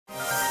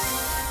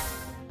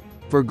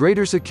For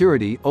greater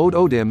security,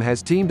 ODEM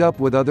has teamed up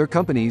with other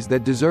companies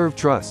that deserve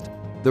trust.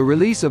 The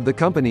release of the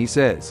company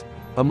says,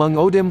 among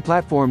ODEM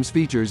platform's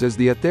features is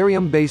the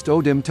Ethereum-based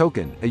ODEM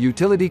token, a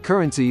utility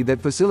currency that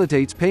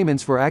facilitates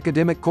payments for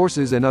academic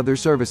courses and other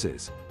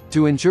services.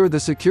 To ensure the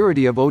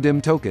security of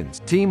ODEM tokens,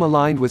 team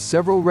aligned with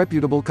several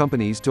reputable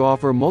companies to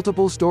offer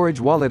multiple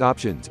storage wallet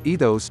options: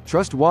 Ethos,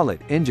 Trust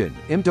Wallet, Engine,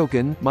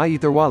 mToken,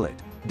 MyEtherWallet.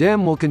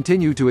 DEM will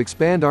continue to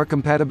expand our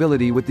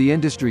compatibility with the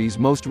industry's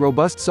most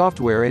robust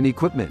software and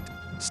equipment.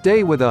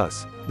 Stay with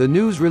us. The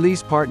news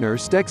release partner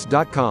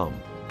stex.com.